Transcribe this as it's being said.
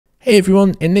Hey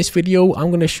everyone, in this video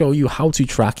I'm going to show you how to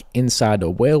track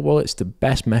insider whale wallets, the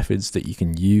best methods that you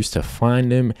can use to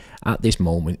find them at this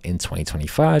moment in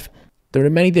 2025. There are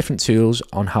many different tools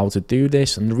on how to do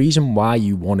this, and the reason why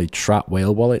you want to track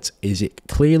whale wallets is it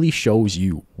clearly shows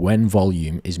you when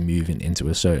volume is moving into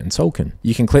a certain token.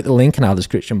 You can click the link in our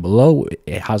description below.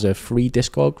 It has a free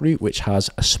Discord group which has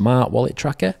a smart wallet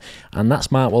tracker, and that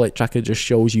smart wallet tracker just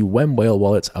shows you when whale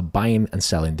wallets are buying and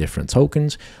selling different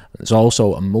tokens. There's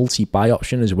also a multi-buy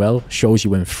option as well, shows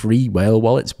you when free whale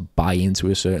wallets buy into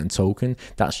a certain token.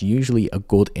 That's usually a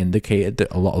good indicator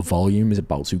that a lot of volume is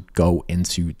about to go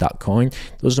into that coin.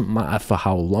 Doesn't matter for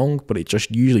how long, but it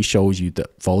just usually shows you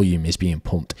that volume is being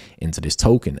pumped into this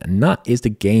token, and that is the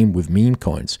game with meme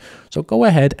coins. So go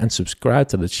ahead and subscribe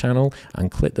to the channel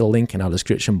and click the link in our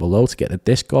description below to get the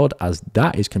Discord, as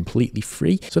that is completely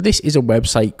free. So this is a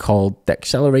website called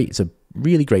Dexcelerate. It's a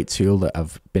really great tool that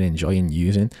I've been enjoying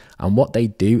using, and what they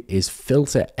do is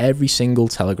filter every single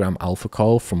Telegram alpha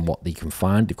call from what they can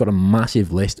find. They've got a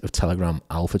massive list of Telegram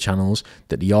alpha channels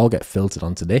that they all get filtered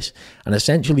onto this, and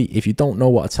essentially, if you don't know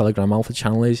what a Telegram alpha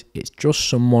channel is, it's just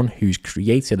someone who's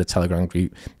created a Telegram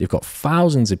group. They've got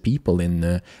thousands of people in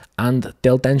there, and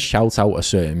they'll then shout out a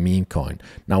certain meme coin.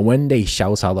 Now when they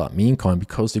shout out that meme coin,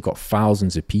 because they've got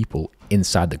thousands of people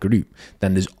inside the group,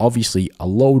 then there's obviously a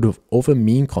load of other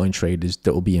meme coin traders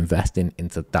that will be investing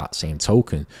into that same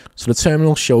token. So the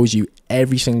terminal shows you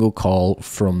every single call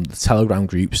from the Telegram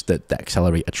groups that the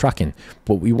Dexcelerate are tracking,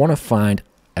 but we want to find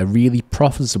a really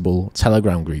profitable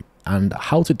Telegram group. And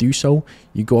how to do so,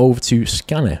 you go over to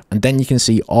Scanner, and then you can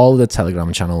see all of the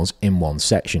Telegram channels in one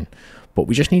section. But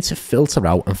we just need to filter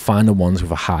out and find the ones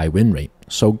with a high win rate.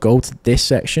 So go to this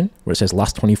section where it says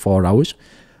last 24 hours,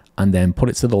 and then put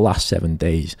it to the last 7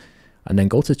 days, and then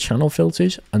go to channel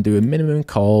filters and do a minimum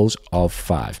calls of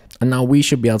 5. And now we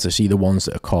should be able to see the ones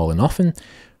that are calling often,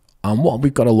 and what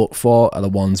we've got to look for are the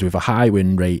ones with a high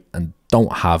win rate and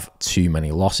don't have too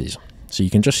many losses. So you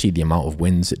can just see the amount of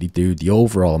wins that they do, the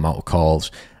overall amount of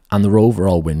calls, and their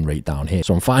overall win rate down here.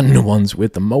 So I'm finding the ones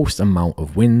with the most amount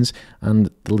of wins and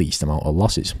the least amount of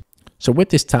losses. So with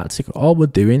this tactic, all we're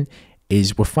doing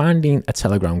is we're finding a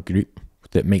Telegram group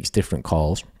that makes different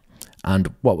calls,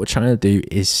 and what we're trying to do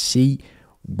is see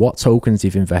what tokens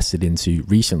they've invested into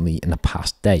recently in the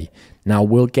past day. Now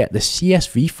we'll get the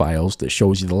CSV files that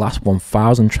shows you the last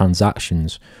 1,000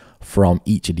 transactions from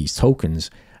each of these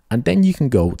tokens, and then you can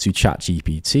go to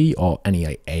ChatGPT or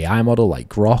any AI model like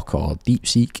Grok or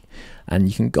DeepSeek, and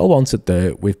you can go onto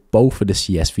there with both of the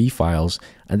CSV files,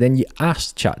 and then you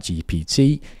ask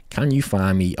ChatGPT, can you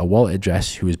find me a wallet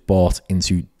address who has bought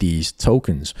into these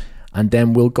tokens? And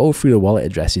then we'll go through the wallet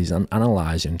addresses and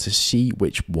analyze them to see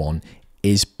which one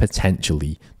is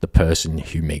potentially the person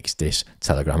who makes this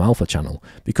Telegram alpha channel.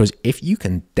 Because if you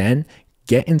can then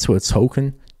get into a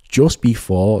token just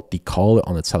before they call it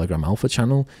on the Telegram alpha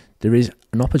channel, there is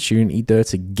an opportunity there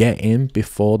to get in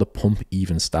before the pump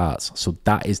even starts. So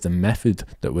that is the method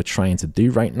that we're trying to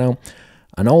do right now.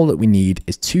 And all that we need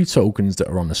is 2 tokens that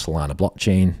are on the Solana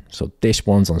blockchain. So this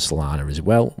one's on Solana as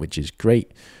well, which is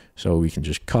great. So we can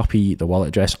just copy the wallet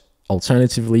address.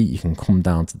 Alternatively, you can come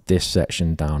down to this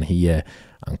section down here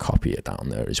and copy it down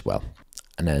there as well.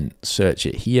 And then search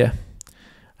it here.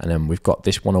 And then we've got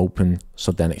this one open.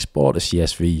 So then export the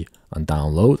CSV and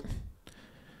download.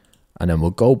 And then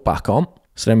we'll go back on.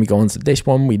 So then we go into this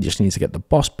one. We just need to get the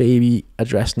Boss Baby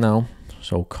address now.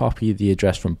 So copy the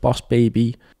address from Boss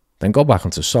Baby. Then go back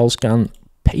onto SolScan,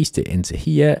 paste it into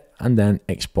here, and then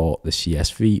export the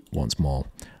CSV once more.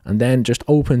 And then just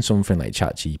open something like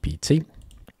ChatGPT.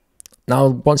 Now,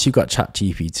 once you've got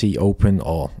ChatGPT open,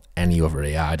 or any other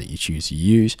AI that you choose to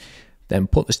use, then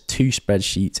put the 2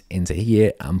 spreadsheets into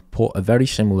here and put a very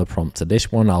similar prompt to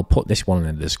this one. I'll put this one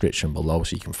in the description below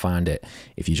so you can find it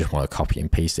if you just want to copy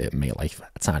and paste it and make life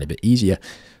a tiny bit easier.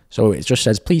 So it just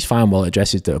says, please find wallet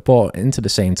addresses that are bought into the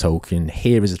same token.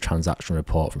 Here is a transaction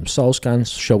report from SolScan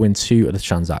showing 2 of the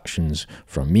transactions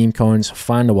from meme coins.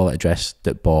 Find the wallet address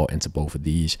that bought into both of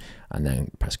these, and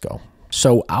then press go.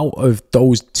 So out of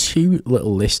those 2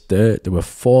 little lists there were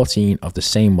 14 of the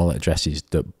same wallet addresses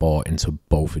that bought into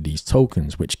both of these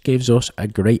tokens, which gives us a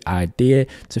great idea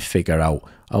to figure out,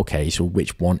 okay, so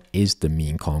which one is the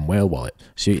meme coin whale wallet.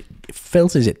 So it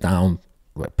filters it down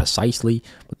precisely,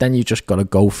 but then you just got to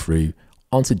go through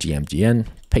onto gmgn,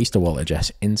 paste the wallet address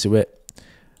into it,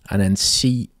 and then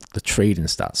see the trading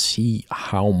stats, see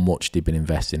how much they've been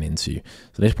investing into.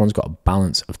 So this one's got a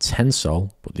balance of 10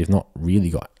 sol, but they've not really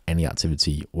got any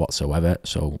activity whatsoever,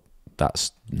 so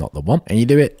that's not the one. And you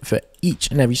do it for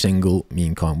each and every single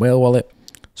meme coin whale wallet.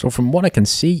 So from what I can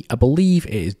see, I believe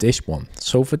it is this one.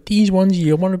 So for these ones,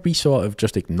 you want to be sort of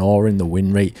just ignoring the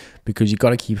win rate, because you've got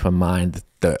to keep in mind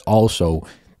that also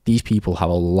these people have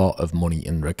a lot of money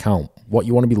in their account. What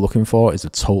you want to be looking for is the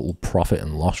total profit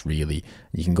and loss, really.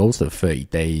 You can go to the 30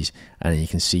 days and you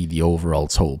can see the overall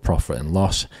total profit and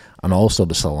loss, and also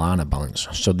the Solana balance.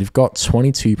 So they've got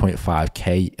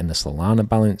 22.5k in the Solana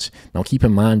balance. Now keep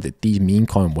in mind that these meme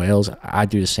coin whales, I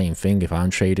do the same thing. If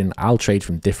I'm trading, I'll trade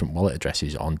from different wallet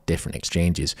addresses on different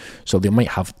exchanges. So they might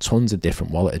have tons of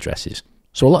different wallet addresses.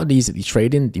 So a lot of these that they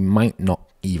trade in, they might not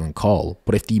even call,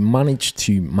 but if they manage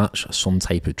to match some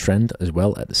type of trend as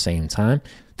well at the same time,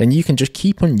 then you can just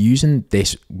keep on using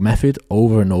this method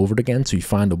over and over again to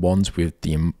find the ones with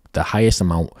the highest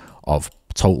amount of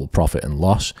total profit and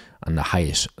loss and the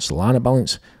highest Solana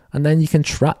balance, and then you can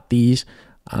track these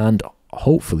and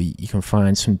hopefully you can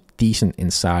find some decent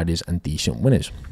insiders and decent winners.